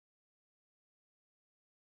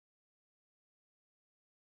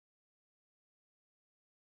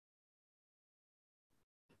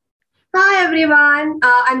Hi everyone,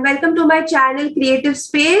 and welcome to my channel Creative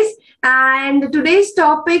Space. And today's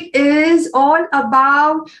topic is all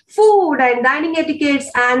about food and dining etiquettes.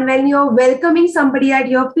 And when you're welcoming somebody at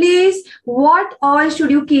your place, what all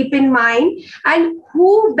should you keep in mind? And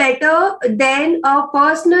who better than a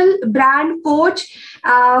personal brand coach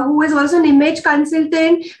who is also an image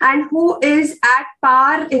consultant and who is at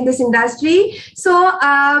par in this industry? So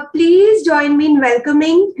please join me in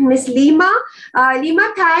welcoming Miss Leema.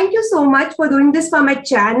 Leema, thank you so much for doing this for my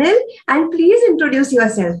channel, and please introduce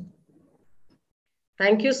yourself.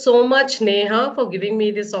 Thank you so much, Neha, for giving me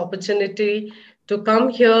this opportunity to come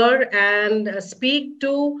here and speak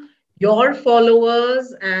to your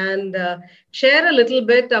followers and share a little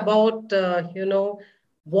bit about,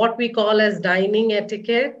 what we call as dining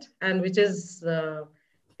etiquette, and which is,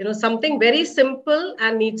 something very simple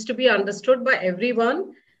and needs to be understood by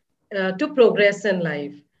everyone to progress in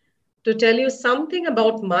life. To tell you something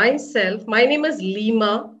about myself, my name is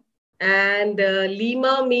Leema, and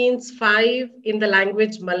Leema means five in the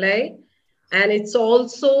language Malay, and it's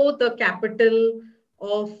also the capital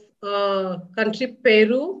of country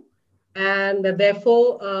Peru, and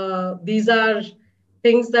therefore these are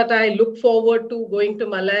things that I look forward to going to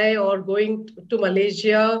Malay or going to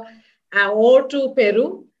Malaysia or to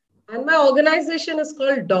Peru. And my organization is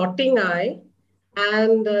called Dotting I,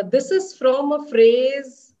 and this is from a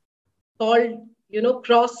phrase called,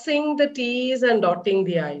 crossing the T's and dotting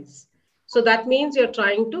the I's. So that means you're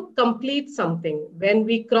trying to complete something. When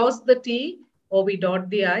we cross the T or we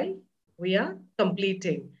dot the I, we are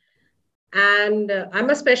completing. And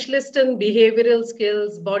I'm a specialist in behavioral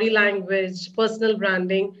skills, body language, personal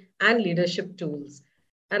branding, and leadership tools.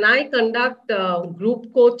 And I conduct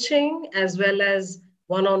group coaching as well as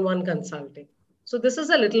one-on-one consulting. So this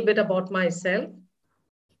is a little bit about myself.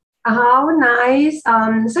 How nice.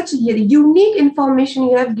 Such unique information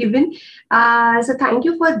you have given. So thank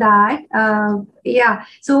you for that. Yeah.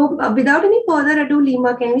 So without any further ado,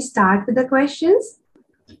 Leema, can we start with the questions?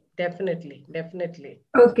 Definitely, definitely.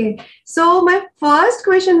 Okay. So my first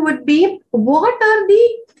question would be, what are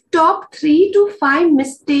the top 3 to 5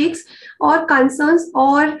 mistakes or concerns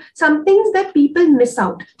or some things that people miss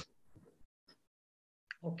out?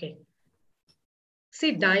 Okay.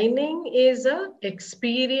 See, dining is an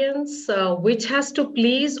experience which has to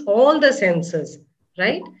please all the senses,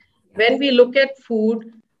 right? When we look at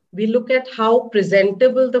food, we look at how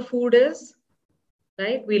presentable the food is,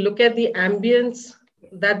 right? We look at the ambience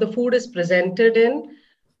that the food is presented in.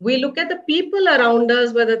 We look at the people around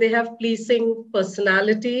us, whether they have pleasing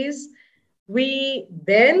personalities. We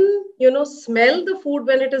then, smell the food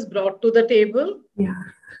when it is brought to the table. Yeah.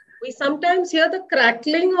 We sometimes hear the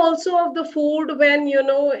crackling also of the food when,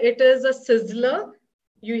 it is a sizzler.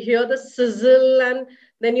 You hear the sizzle and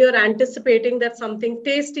then you're anticipating that something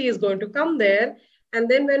tasty is going to come there. And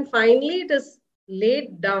then when finally it is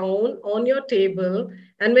laid down on your table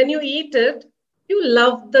and when you eat it, you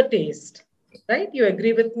love the taste, right? You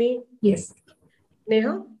agree with me? Yes.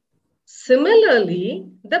 Neha? Similarly,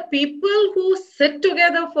 the people who sit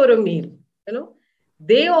together for a meal,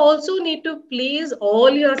 they also need to please all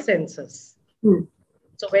your senses.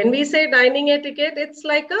 So when we say dining etiquette, it's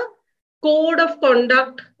like a code of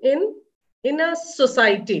conduct in a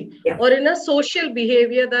society or in a social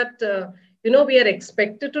behavior that, we are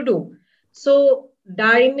expected to do. So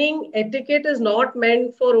dining etiquette is not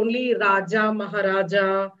meant for only Raja,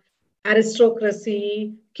 Maharaja,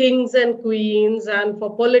 aristocracy, kings and queens, and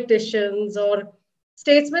for politicians or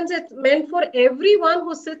statesmen. It's meant for everyone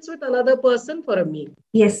who sits with another person for a meal.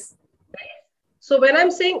 Yes. So when I'm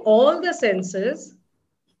saying all the senses,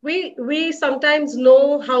 we sometimes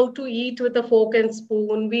know how to eat with a fork and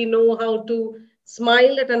spoon. We know how to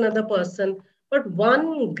smile at another person. But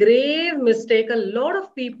one grave mistake a lot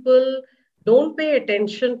of people don't pay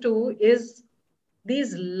attention to is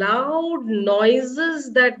these loud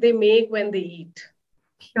noises that they make when they eat.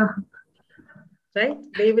 Sure. Right?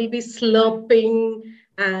 They will be slurping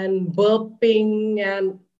and burping,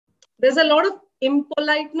 and there's a lot of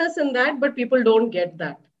impoliteness in that, but people don't get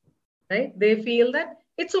that. Right? They feel that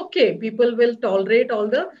it's okay. People will tolerate all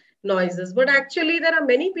the noises. But actually, there are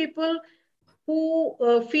many people who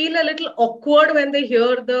feel a little awkward when they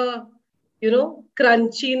hear the,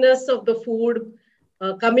 crunchiness of the food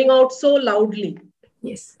coming out so loudly.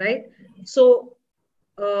 Yes. Right? So,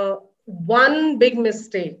 one big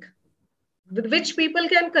mistake, which people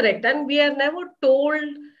can correct. And we are never told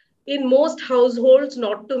in most households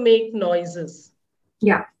not to make noises.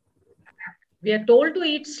 Yeah. We are told to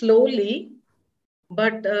eat slowly,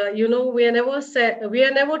 but we are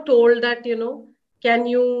never told that, can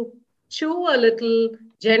you chew a little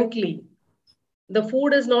gently? the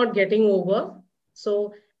food is not getting over.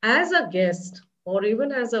 So as a guest or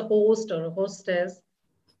even as a host or a hostess,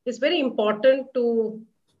 it's very important to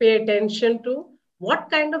pay attention to what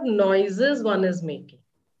kind of noises one is making.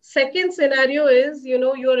 Second scenario is,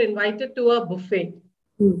 you're invited to a buffet,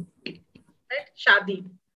 right? Shadi.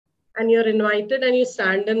 And you're invited and you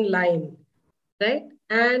stand in line, right?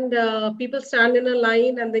 And people stand in a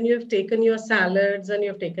line, and then you've taken your salads and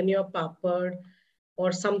you've taken your papad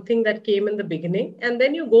or something that came in the beginning. And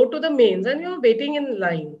then you go to the mains and you're waiting in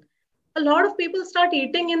line. A lot of people start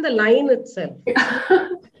eating in the line itself.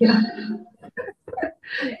 Yeah.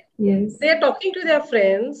 Yes. They're talking to their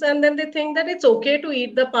friends, and then they think that it's okay to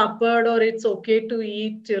eat the papad or it's okay to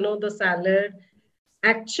eat, the salad.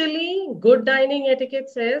 Actually, good dining etiquette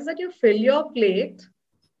says that you fill your plate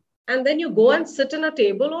and then you go and sit in a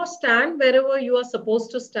table or stand wherever you are supposed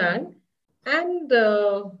to stand and,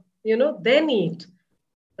 then eat,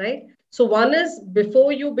 right? So one is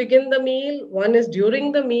before you begin the meal, one is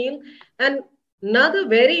during the meal. And another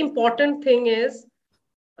very important thing is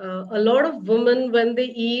a lot of women, when they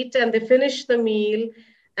eat and they finish the meal,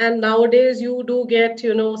 and nowadays you do get,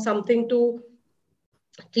 something to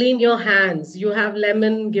clean your hands. You have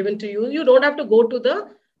lemon given to you. You don't have to go to the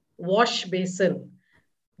wash basin.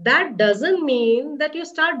 That doesn't mean that you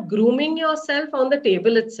start grooming yourself on the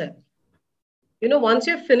table itself. Once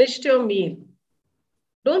you've finished your meal,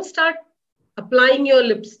 don't start applying your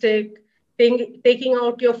lipstick, taking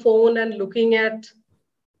out your phone and looking at,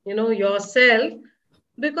 yourself,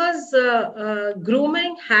 because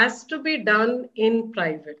grooming has to be done in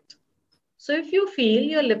private. So if you feel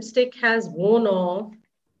your lipstick has worn off,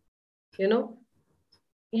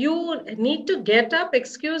 you need to get up,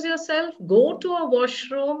 excuse yourself, go to a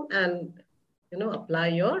washroom and, apply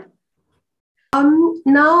your.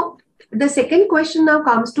 Now, the second question now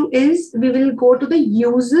comes to is we will go to the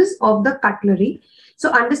uses of the cutlery. So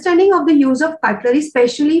understanding of the use of cutlery,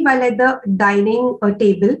 especially while at the dining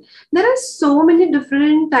table, there are so many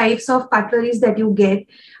different types of cutleries that you get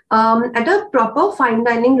at a proper fine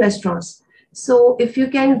dining restaurants. So if you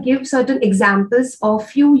can give certain examples of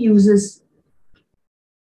few uses.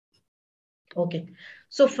 Okay.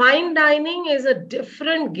 So fine dining is a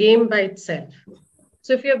different game by itself.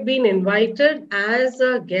 So if you have been invited as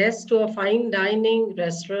a guest to a fine dining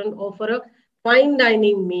restaurant or for a fine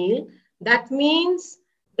dining meal, that means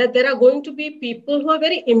that there are going to be people who are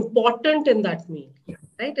very important in that meal,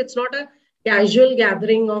 right? It's not a casual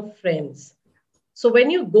gathering of friends. So when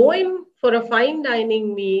you go in for a fine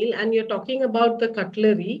dining meal and you're talking about the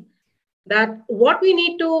cutlery, that what we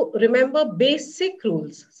need to remember some basic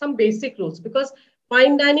rules, because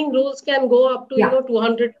fine dining rules can go up to,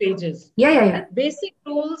 200 pages. Yeah. Basic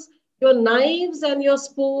rules, your knives and your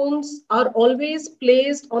spoons are always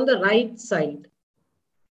placed on the right side,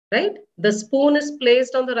 right? The spoon is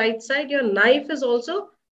placed on the right side. Your knife is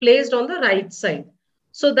also placed on the right side.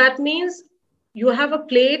 So that means you have a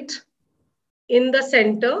plate in the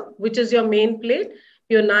center, which is your main plate.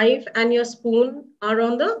 Your knife and your spoon are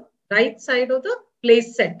on the right side of the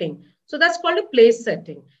place setting. So that's called a place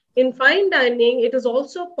setting. In fine dining, it is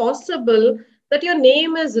also possible that your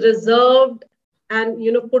name is reserved and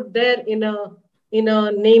put there in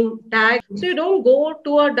a name tag. So you don't go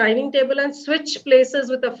to a dining table and switch places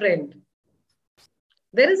with a friend.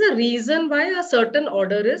 There is a reason why a certain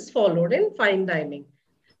order is followed in fine dining.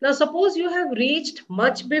 Now, suppose you have reached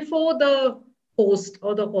much before the host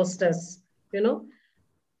or the hostess,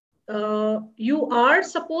 you are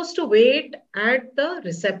supposed to wait at the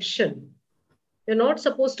reception. You're not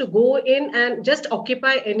supposed to go in and just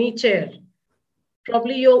occupy any chair.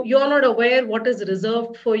 Probably you're not aware what is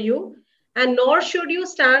reserved for you, and nor should you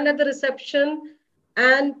stand at the reception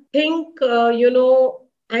and think,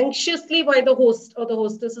 anxiously why the host or the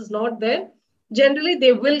hostess is not there. Generally,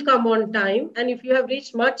 they will come on time. And if you have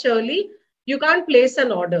reached much early, you can't place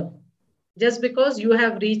an order just because you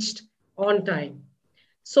have reached on time.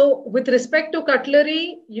 So with respect to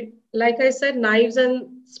cutlery, like I said, knives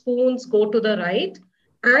and spoons go to the right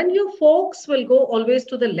and your forks will go always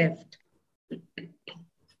to the left.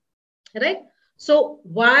 Right? So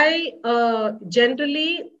why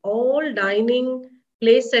generally all dining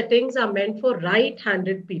place settings are meant for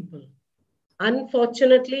right-handed people.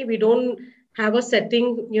 Unfortunately, we don't have a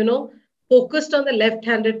setting, focused on the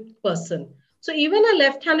left-handed person. So even a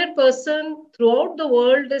left-handed person throughout the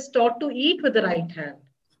world is taught to eat with the right hand.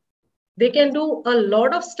 They can do a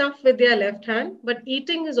lot of stuff with their left hand, but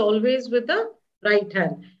eating is always with the right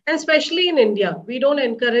hand. And especially in India, we don't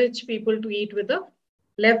encourage people to eat with the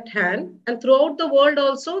left hand. And throughout the world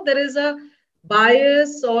also, there is a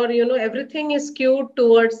bias or, everything is skewed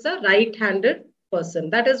towards the right-handed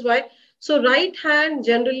person. That is why. So right hand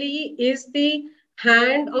generally is the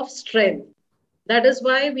hand of strength. That is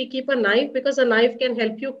why we keep a knife, because a knife can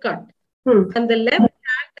help you cut. And the left hand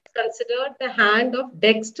is considered the hand of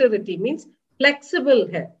dexterity, means flexible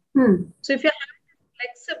hand. So if your hand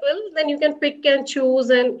is flexible, then you can pick and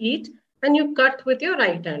choose and eat, and you cut with your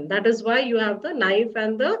right hand. That is why you have the knife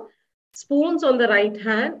and the spoons on the right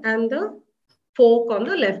hand and the fork on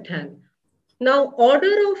the left hand. Now,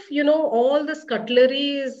 order of, all this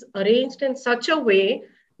cutlery is arranged in such a way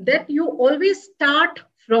that you always start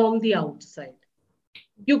from the outside.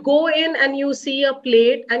 You go in and you see a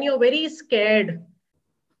plate and you're very scared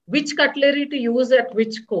which cutlery to use at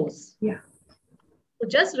which course. Yeah. So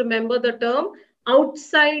just remember the term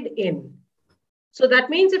outside in. So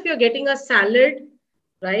that means if you're getting a salad,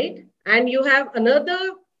 right, and you have another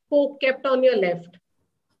fork kept on your left,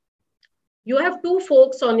 you have two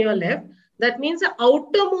forks on your left. That means the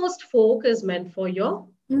outermost fork is meant for your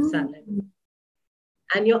salad.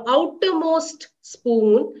 And your outermost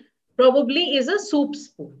spoon probably is a soup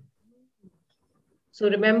spoon. So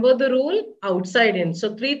remember the rule, outside in.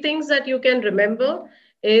 So three things that you can remember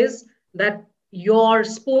is that your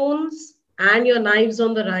spoons and your knives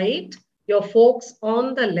on the right, your forks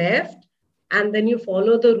on the left, and then you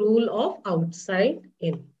follow the rule of outside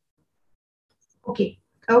in. Okay.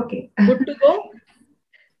 Good to go?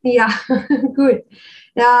 Yeah, good.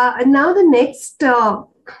 And now the next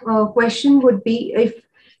question would be, if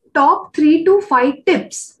top 3 to 5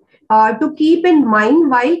 tips to keep in mind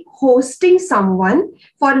while hosting someone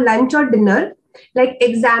for lunch or dinner, like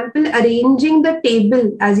example, arranging the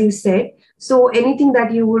table, as you said. So anything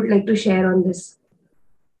that you would like to share on this?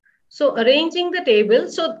 So arranging the table.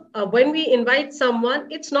 So when we invite someone,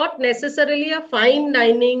 it's not necessarily a fine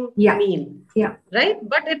dining meal, right?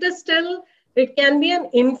 But it is still, it can be an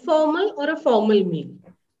informal or a formal meal,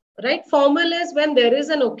 right? Formal is when there is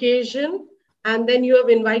an occasion and then you have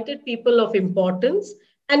invited people of importance.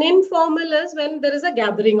 And informal is when there is a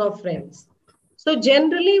gathering of friends. So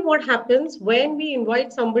generally what happens when we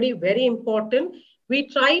invite somebody very important, we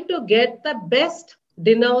try to get the best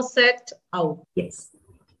dinner set out. Yes.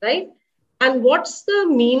 Right? And what's the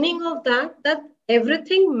meaning of that? That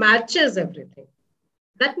everything matches everything.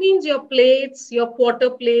 That means your plates, your quarter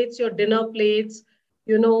plates, your dinner plates,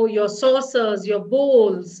 your saucers, your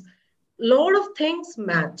bowls, lot of things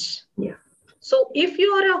match. Yeah. So if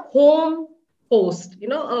you are a home host,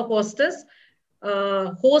 a hostess,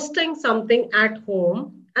 hosting something at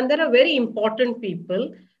home, and there are very important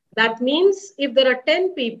people, that means if there are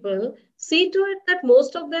 10 people, see to it that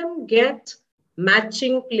most of them get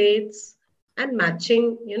matching plates and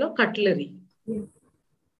matching, cutlery. Yeah.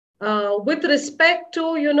 With respect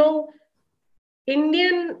to,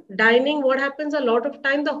 Indian dining, what happens a lot of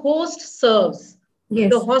time, the host serves.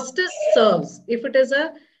 Yes. The hostess serves if it is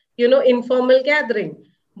a, informal gathering.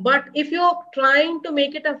 But if you're trying to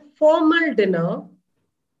make it a formal dinner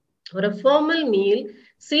or a formal meal,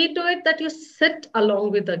 see to it that you sit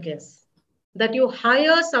along with the guests, that you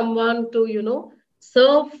hire someone to,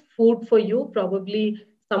 serve food for you, probably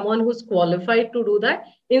someone who's qualified to do that,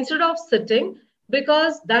 instead of sitting,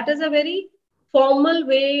 because that is a very formal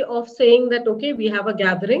way of saying that, okay, we have a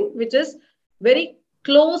gathering, which is very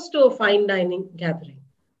close to a fine dining gathering.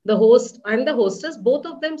 The host and the hostess, both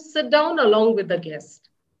of them sit down along with the guest.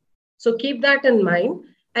 So keep that in mind.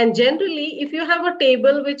 And generally, if you have a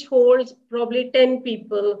table which holds probably 10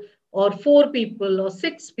 people or 4 people or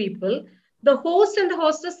 6 people, the host and the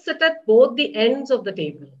hostess sit at both the ends of the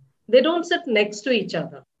table. They don't sit next to each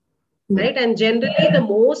other, right? And generally, the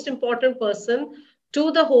most important person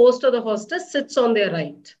to the host or the hostess sits on their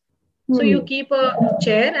right. So you keep a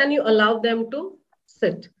chair and you allow them to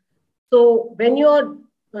sit. So when you're,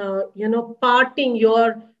 partying,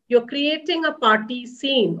 you're creating a party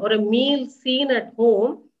scene or a meal scene at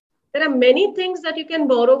home, there are many things that you can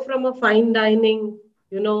borrow from a fine dining,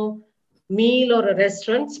 meal or a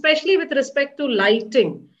restaurant, especially with respect to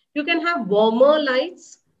lighting. You can have warmer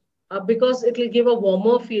lights because it will give a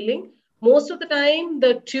warmer feeling. Most of the time,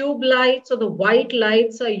 the tube lights or the white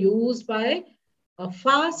lights are used by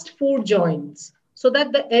fast food joints so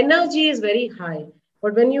that the energy is very high.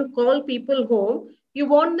 But when you call people home, you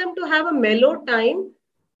want them to have a mellow time.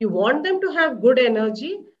 You want them to have good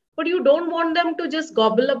energy, but you don't want them to just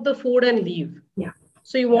gobble up the food and leave. Yeah.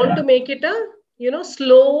 So you want to make it a,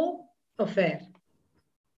 slow affair.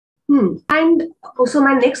 And so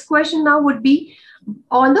my next question now would be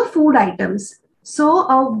on the food items.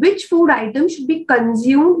 So which food item should be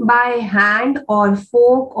consumed by hand or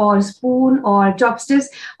fork or spoon or chopsticks?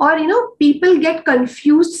 Or, people get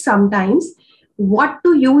confused sometimes what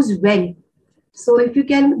to use when. So if you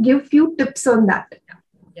can give few tips on that.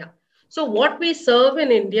 Yeah. So what we serve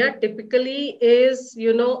in India typically is,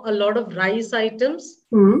 a lot of rice items,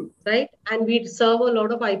 right? And we serve a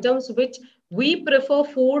lot of items which we prefer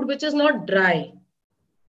food which is not dry.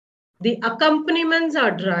 The accompaniments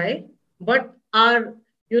are dry, but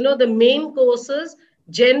the main courses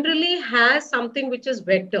generally has something which is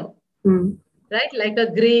wetter, right? Like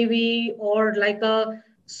a gravy or like a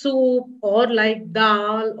soup or like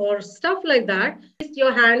dal or stuff like that.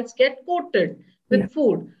 Your hands get coated with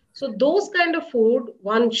food. So those kind of food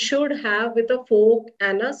one should have with a fork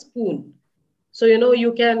and a spoon. So,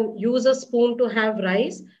 you can use a spoon to have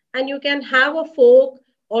rice, and you can have a fork,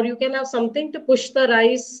 or you can have something to push the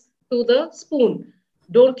rice to the spoon.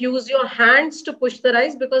 Don't use your hands to push the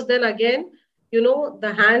rice, because then again,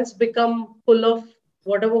 the hands become full of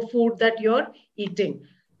whatever food that you're eating.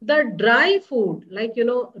 The dry food, like,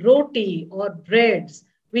 roti or breads,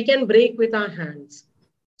 we can break with our hands.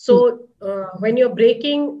 So when you're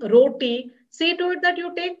breaking roti, see to it that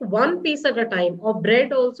you take one piece at a time, or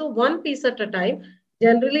bread also one piece at a time.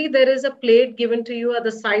 Generally, there is a plate given to you at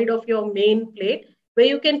the side of your main plate where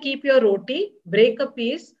you can keep your roti, break a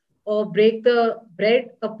piece, or break the bread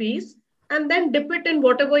a piece, and then dip it in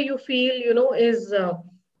whatever you feel, is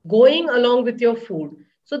going along with your food.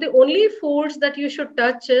 So the only foods that you should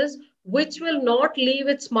touch is which will not leave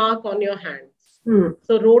its mark on your hands.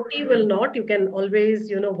 So roti will not, you can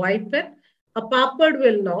always, wipe it. A papad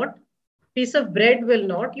will not, piece of bread will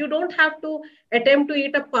not. You don't have to attempt to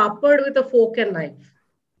eat a papad with a fork and knife,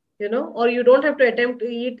 or you don't have to attempt to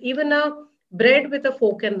eat even a bread with a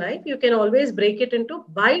fork and knife. You can always break it into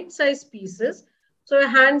bite-sized pieces. So your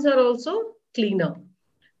hands are also cleaner.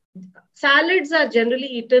 Salads are generally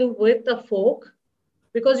eaten with a fork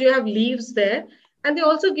because you have leaves there. And they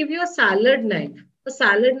also give you a salad knife. A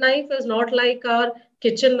salad knife is not like our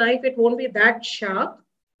kitchen knife. It won't be that sharp.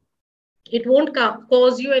 It won't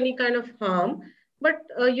cause you any kind of harm. But,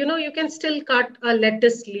 you can still cut a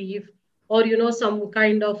lettuce leaf, or, some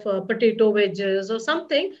kind of potato wedges or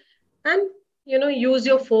something, and, use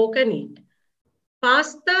your fork and eat.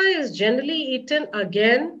 Pasta is generally eaten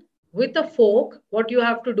again with a fork. What you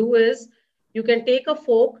have to do is you can take a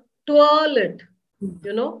fork, twirl it,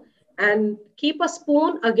 and keep a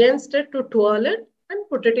spoon against it to twirl it and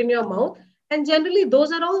put it in your mouth. And generally,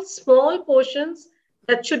 those are all small portions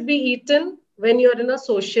that should be eaten when you're in a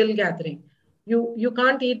social gathering. You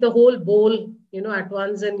can't eat the whole bowl, at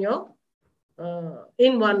once in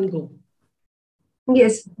one go.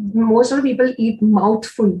 Yes, most of the people eat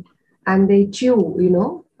mouthful and they chew,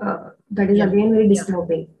 that is again very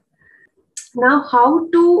disturbing. Now,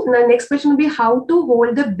 the next question would be how to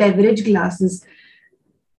hold the beverage glasses,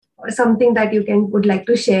 or something that would like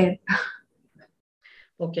to share.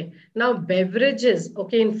 Okay. Now, beverages.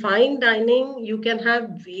 Okay. In fine dining, you can have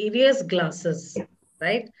various glasses,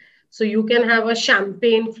 right? So you can have a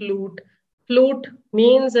champagne flute. Flute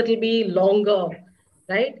means it'll be longer,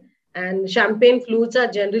 right? And champagne flutes are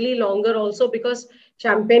generally longer also because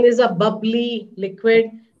champagne is a bubbly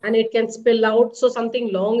liquid and it can spill out. So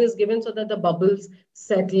something long is given so that the bubbles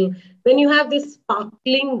settle. Then you have this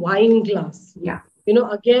sparkling wine glass,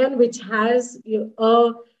 again, which has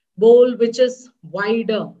a bowl which is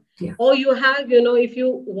wider. Or you have, if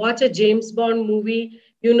you watch a James Bond movie,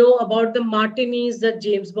 you know about the martinis that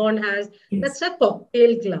James Bond has. That's a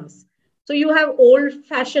cocktail glass. So you have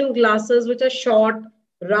old-fashioned glasses which are short,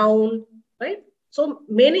 round, right? So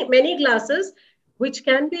many glasses which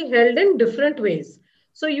can be held in different ways.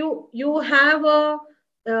 So you have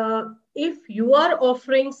if you are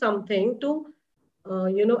offering something to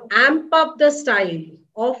amp up the style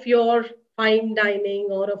of your fine dining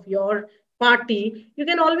or of your party, you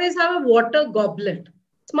can always have a water goblet.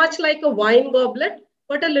 It's much like a wine goblet,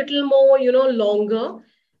 but a little more, longer.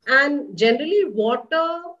 And generally,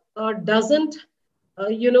 water doesn't,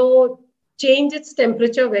 change its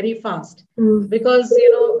temperature very fast because,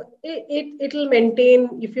 it'll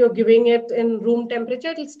maintain, if you're giving it in room temperature,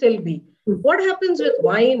 it'll still be. What happens with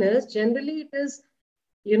wine is generally it is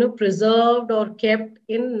preserved or kept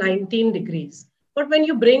in 19 degrees. But when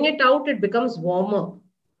you bring it out, it becomes warmer,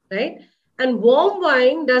 right? And warm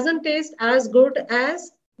wine doesn't taste as good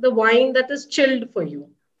as the wine that is chilled for you.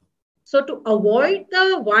 So to avoid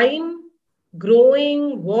the wine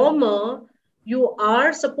growing warmer, you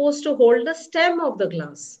are supposed to hold the stem of the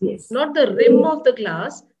glass, not the rim of the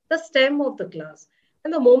glass, the stem of the glass.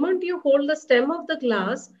 And the moment you hold the stem of the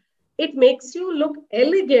glass, it makes you look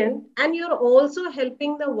elegant, and you're also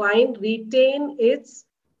helping the wine retain its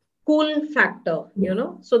cool factor,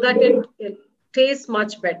 so that it tastes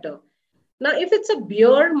much better. Now, if it's a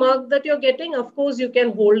beer mug that you're getting, of course, you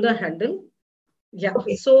can hold the handle. Yeah.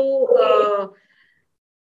 So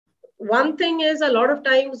one thing is, a lot of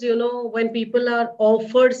times, when people are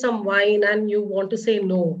offered some wine and you want to say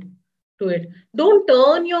no to it, don't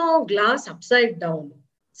turn your glass upside down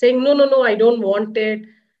saying, no, no, no, I don't want it.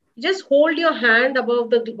 Just hold your hand above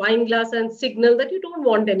the wine glass and signal that you don't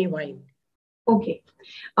want any wine. Okay.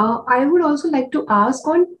 I would also like to ask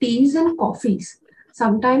on teas and coffees.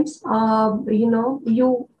 Sometimes,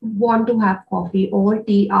 you want to have coffee or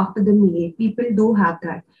tea after the meal. People do have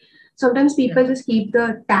that. Sometimes Yeah. people just keep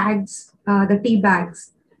the tags, the tea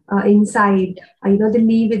bags inside. Yeah. They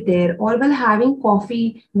leave it there. Or while having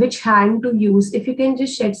coffee, which hand to use? If you can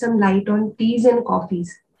just shed some light on teas and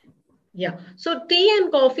coffees. Yeah. So tea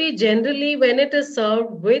and coffee generally, when it is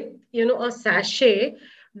served with, a sachet,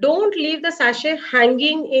 don't leave the sachet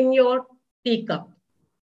hanging in your teacup,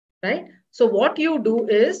 right? So what you do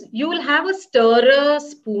is you will have a stirrer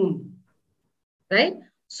spoon, right?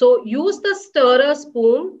 So use the stirrer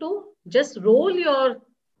spoon to just roll your,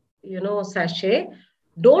 sachet.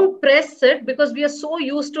 Don't press it, because we are so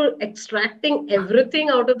used to extracting everything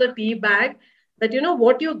out of the tea bag that,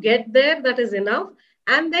 what you get there, that is enough.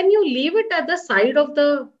 And then you leave it at the side of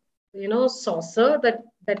the, saucer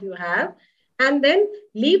that you have. And then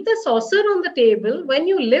leave the saucer on the table. When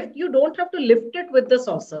you lift, you don't have to lift it with the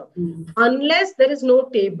saucer. Unless there is no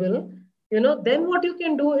table, then what you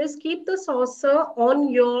can do is keep the saucer on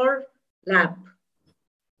your lap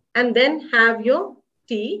and then have your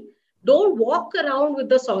tea. Don't walk around with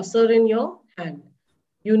the saucer in your hand.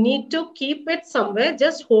 You need to keep it somewhere.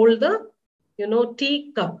 Just hold the,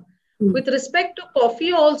 tea cup. With respect to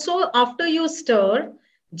coffee also, after you stir,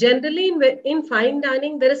 generally in fine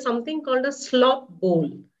dining, there is something called a slop bowl.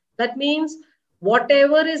 That means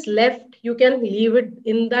whatever is left, you can leave it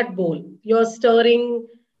in that bowl. Your stirring,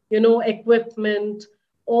 equipment,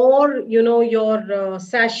 or, your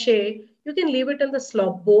sachet, you can leave it in the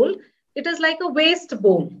slop bowl. It is like a waste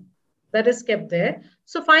bowl that is kept there.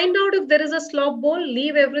 So find out if there is a slop bowl,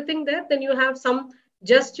 leave everything there. Then you have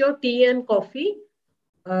just your tea and coffee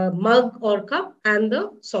mug or cup and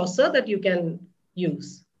the saucer that you can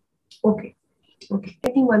use. Okay. Okay. I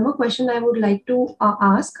think one more question I would like to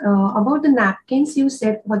ask about the napkins you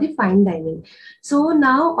said for the fine dining. So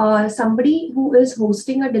now somebody who is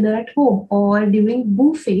hosting a dinner at home or during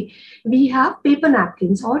buffet, we have paper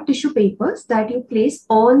napkins or tissue papers that you place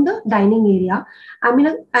on the dining area. I mean,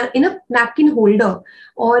 in a napkin holder,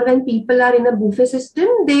 or when people are in a buffet system,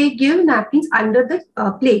 they give napkins under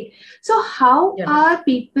the plate. So how Yeah. are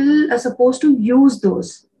people supposed to use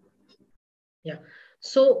those? Yeah.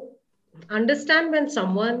 So understand, when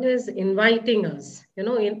someone is inviting us,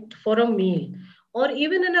 for a meal, or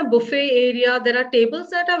even in a buffet area, there are tables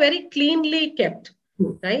that are very cleanly kept,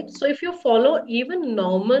 right? So if you follow even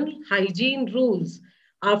normal hygiene rules,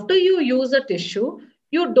 after you use a tissue,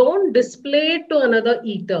 you don't display it to another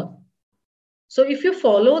eater. So if you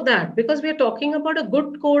follow that, because we are talking about a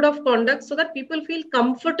good code of conduct so that people feel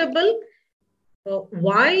comfortable.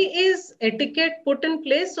 Why is etiquette put in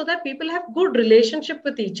place? So that people have good relationship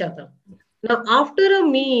with each other. Now, after a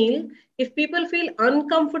meal, if people feel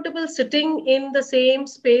uncomfortable sitting in the same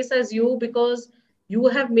space as you because you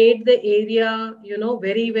have made the area,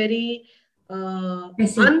 very, very I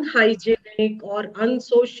see. unhygienic or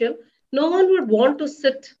unsocial, no one would want to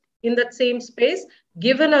sit in that same space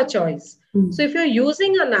given a choice. So if you're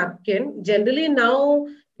using a napkin, generally now,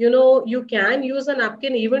 you can use a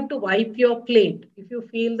napkin even to wipe your plate. If you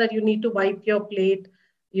feel that you need to wipe your plate,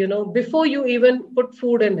 before you even put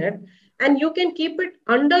food in it, and you can keep it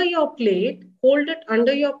under your plate, hold it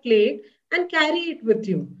under your plate and carry it with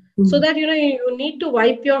you. So that, you need to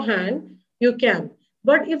wipe your hand, you can.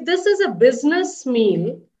 But if this is a business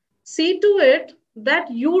meal, see to it that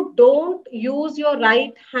you don't use your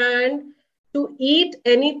right hand to eat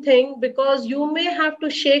anything, because you may have to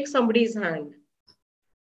shake somebody's hand,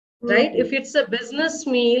 right? If it's a business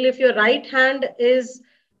meal, if your right hand is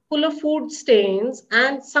full of food stains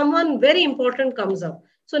and someone very important comes up.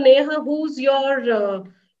 So Neha, who's your,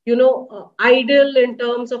 idol in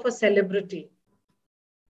terms of a celebrity?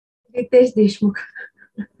 Ritesh Deshmukh.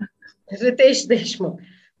 Ritesh Deshmukh.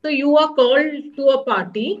 So you are called to a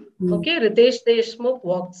party. Okay, Ritesh Deshmukh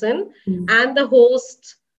walks in and the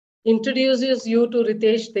host introduces you to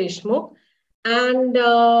Ritesh Deshmukh, and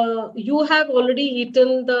you have already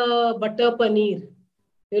eaten the butter paneer,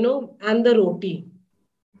 and the roti.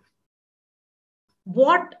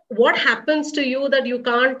 What happens to you that you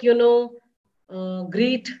can't,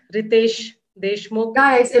 greet Ritesh Deshmukh?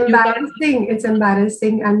 Yeah, it's You can't. embarrassing. It's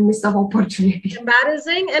embarrassing and miss of opportunity.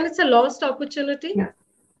 Embarrassing, and it's a lost opportunity. Yeah.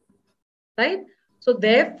 Right? So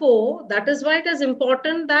therefore, that is why it is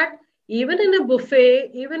important that even in a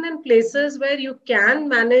buffet, even in places where you can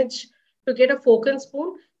manage to get a fork and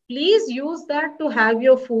spoon, please use that to have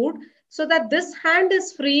your food so that this hand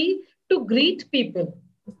is free to greet people,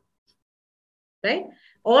 right?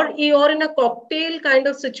 Or you're in a cocktail kind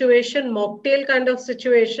of situation, mocktail kind of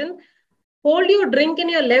situation, hold your drink in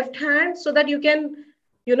your left hand so that you can,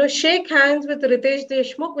 shake hands with Ritesh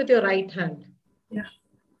Deshmukh with your right hand. Yeah.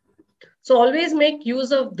 So always make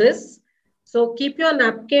use of this. So keep your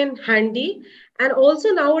napkin handy. And also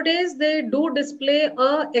nowadays they do display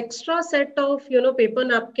a extra set of, paper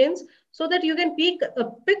napkins so that you can pick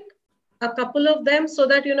a couple of them so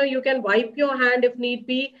that, you can wipe your hand if need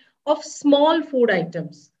be of small food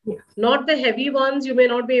items. Yeah. Not the heavy ones. You may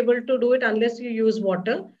not be able to do it unless you use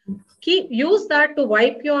water. Use that to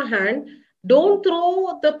wipe your hand. Don't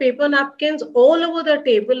throw the paper napkins all over the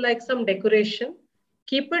table like some decoration.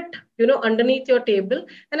 Keep it, underneath your table.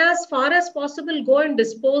 And as far as possible, go and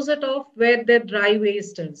dispose it off where the dry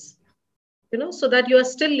waste is, so that you are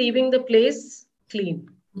still leaving the place clean.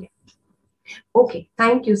 Yeah. Okay,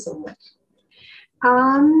 thank you so much.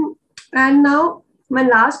 And now my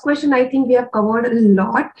last question, I think we have covered a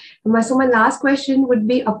lot. So my last question would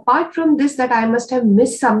be, apart from this, that I must have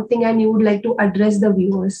missed something and you would like to address the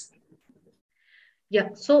viewers. Yeah.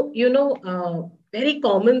 So, very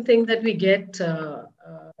common thing that we get,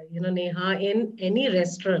 Neha, in any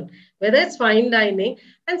restaurant, whether it's fine dining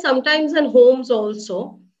and sometimes in homes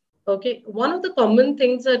also. Okay. One of the common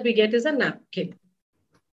things that we get is a napkin,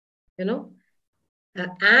 and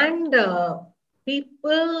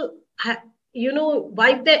people,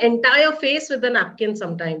 wipe their entire face with the napkin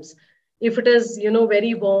sometimes. If it is,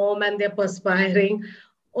 very warm and they're perspiring,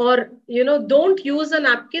 or, don't use a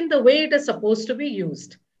napkin the way it is supposed to be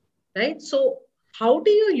used, right? So how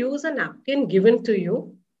do you use a napkin given to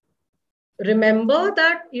you? Remember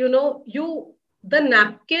that, the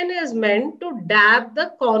napkin is meant to dab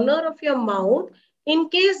the corner of your mouth in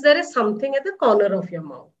case there is something at the corner of your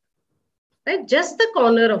mouth, right? Just the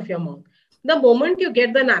corner of your mouth. The moment you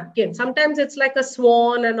get the napkin, sometimes it's like a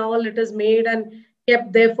swan and all, it is made and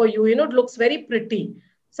kept there for you. It looks very pretty.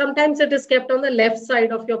 Sometimes it is kept on the left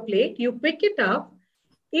side of your plate. You pick it up.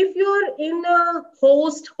 If you're in a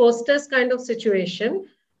hostess kind of situation,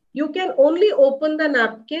 you can only open the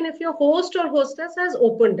napkin if your host or hostess has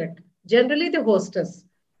opened it. Generally, the hostess.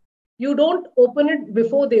 You don't open it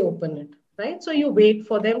before they open it, right? So you wait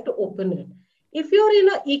for them to open it. If you're in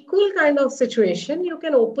an equal kind of situation, you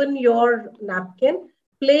can open your napkin,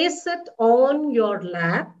 place it on your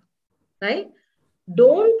lap, right?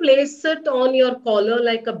 Don't place it on your collar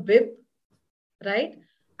like a bib, right?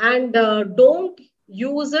 And don't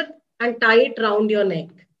use it and tie it around your neck.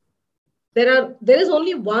 There is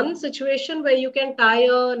only one situation where you can tie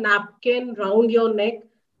a napkin round your neck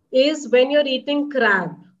is when you're eating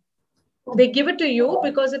crab. They give it to you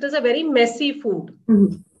because it is a very messy food.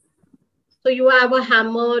 Mm-hmm. So you have a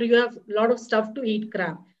hammer, you have a lot of stuff to eat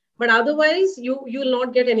crab. But otherwise, you'll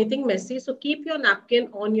not get anything messy. So keep your napkin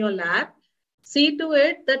on your lap. See to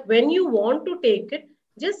it that when you want to take it,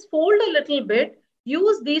 just fold a little bit.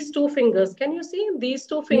 Use these two fingers. Can you see these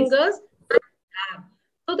two fingers? And dab.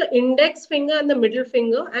 So the index finger and the middle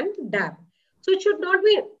finger and dab. So it should not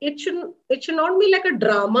be like a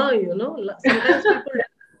drama, Sometimes people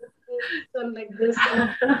and like this.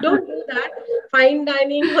 Don't do that. Fine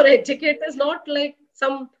dining or etiquette is not like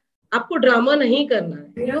some आपको drama नहीं करना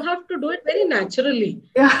है. You have to do it very naturally.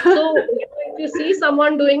 Yeah. So if you see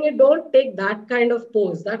someone doing it, don't take that kind of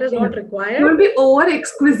pose. That is not required. Don't be over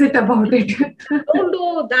exquisite about it. Don't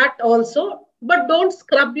do that also, but don't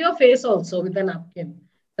scrub your face also with a napkin,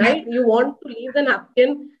 right? You want to leave the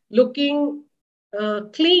napkin looking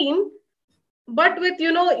clean, but with,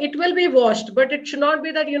 it will be washed, but it should not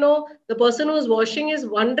be that, the person who's washing is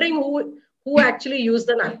wondering who actually used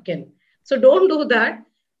the napkin. So don't do that.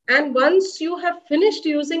 And once you have finished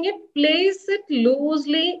using it, place it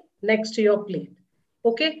loosely next to your plate.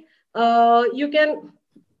 Okay. You can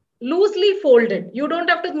loosely fold it. You don't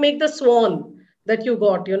have to make the swan that you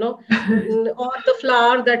got, or the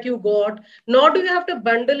flower that you got, nor do you have to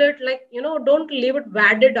bundle it like, don't leave it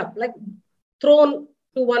wadded up, like thrown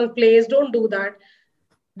to one place. Don't do that.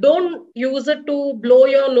 Don't use it to blow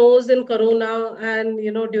your nose in corona and,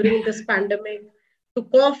 during this pandemic, to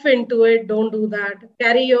cough into it. Don't do that.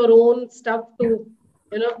 Carry your own stuff to,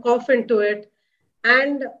 cough into it.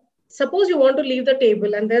 And suppose you want to leave the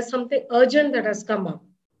table and there's something urgent that has come up.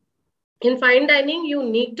 In fine dining, you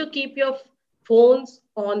need to keep your phones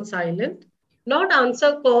on silent, not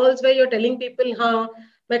answer calls where you're telling people, हाँ,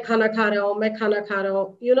 मैं खाना खा रहा हूँ, मैं खाना खा रहा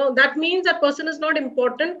हूँ. That means that person is not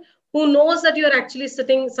important who knows that you're actually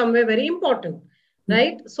sitting somewhere very important.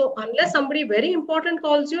 right? So unless somebody very important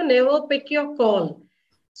calls you, never pick your call.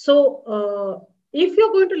 So if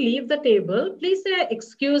you're going to leave the table, please say,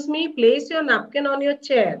 excuse me, place your napkin on your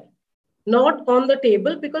chair, not on the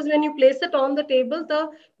table, because when you place it on the table, the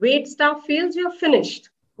wait staff feels you're finished.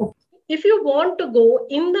 If you want to go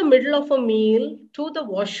in the middle of a meal to the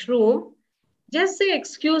washroom, just say,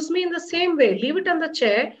 excuse me, in the same way. Leave it on the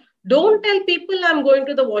chair. Don't tell people I'm going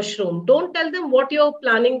to the washroom. Don't tell them what you're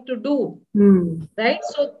planning to do. Right?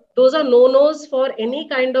 So those are no-nos for any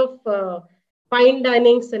kind of fine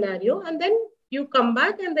dining scenario. And then you come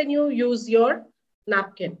back and then you use your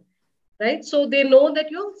napkin. Right? So they know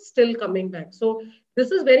that you're still coming back. So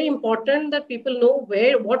this is very important that people know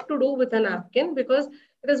what to do with a napkin, because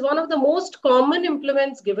it is one of the most common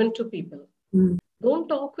implements given to people. Don't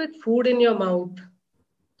talk with food in your mouth.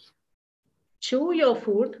 Chew your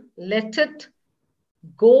food, let it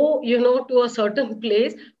go, to a certain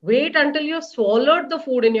place. Wait until you've swallowed the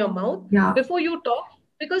food in your mouth before you talk,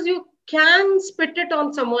 because you can spit it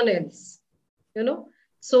on someone else,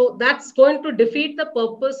 So that's going to defeat the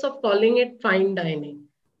purpose of calling it fine dining.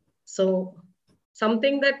 So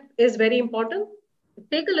something that is very important,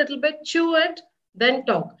 take a little bit, chew it, then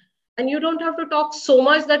talk. And you don't have to talk so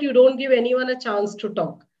much that you don't give anyone a chance to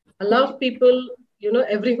talk. Allow people,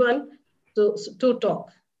 everyone to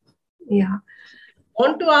talk. Yeah.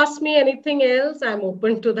 Want to ask me anything else? I'm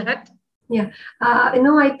open to that. Yeah,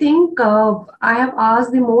 I think I have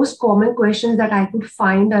asked the most common questions that I could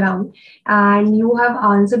find around, and you have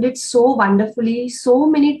answered it so wonderfully, so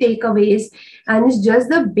many takeaways, and it's just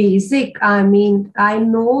the basic. I mean, I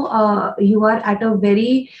know you are at a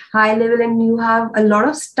very high level and you have a lot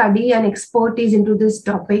of study and expertise into this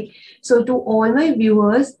topic. So to all my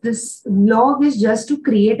viewers, this vlog is just to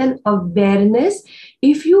create an awareness.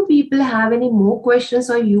 If you people have any more questions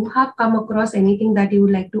or you have come across anything that you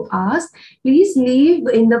would like to ask, please leave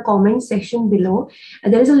in the comment section below.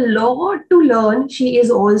 There is a lot to learn. She is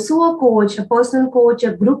also a coach, a personal coach,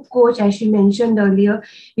 a group coach, as she mentioned earlier.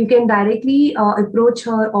 You can directly approach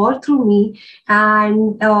her or through me.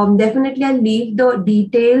 And definitely I'll leave the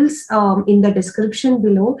details in the description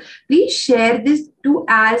below. Please share this to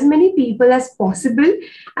as many people as possible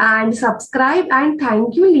and subscribe. And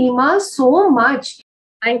thank you, Leema, so much.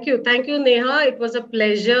 Thank you. Thank you, Neha. It was a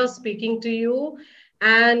pleasure speaking to you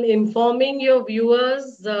and informing your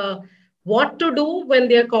viewers what to do when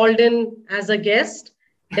they're called in as a guest.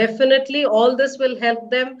 Definitely, all this will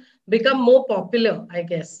help them become more popular, I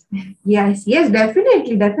guess. Yes,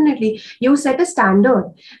 definitely. You set a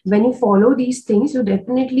standard. When you follow these things, you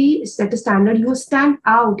definitely set a standard. You stand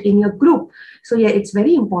out in your group. So yeah, it's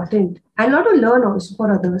very important. And a lot to learn also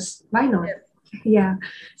for others. Why not? Yes. Yeah.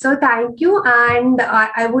 So thank you. And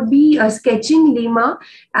I would be sketching Leema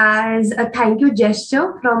as a thank you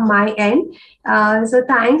gesture from my end. So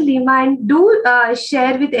thanks, Leema, and do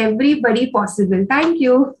share with everybody possible. Thank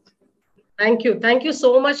you. Thank you. Thank you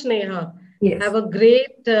so much, Neha. Yes. Have a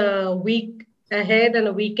great week ahead and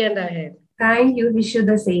a weekend ahead. Thank you. Wish you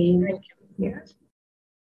the same. Thank you. Yeah.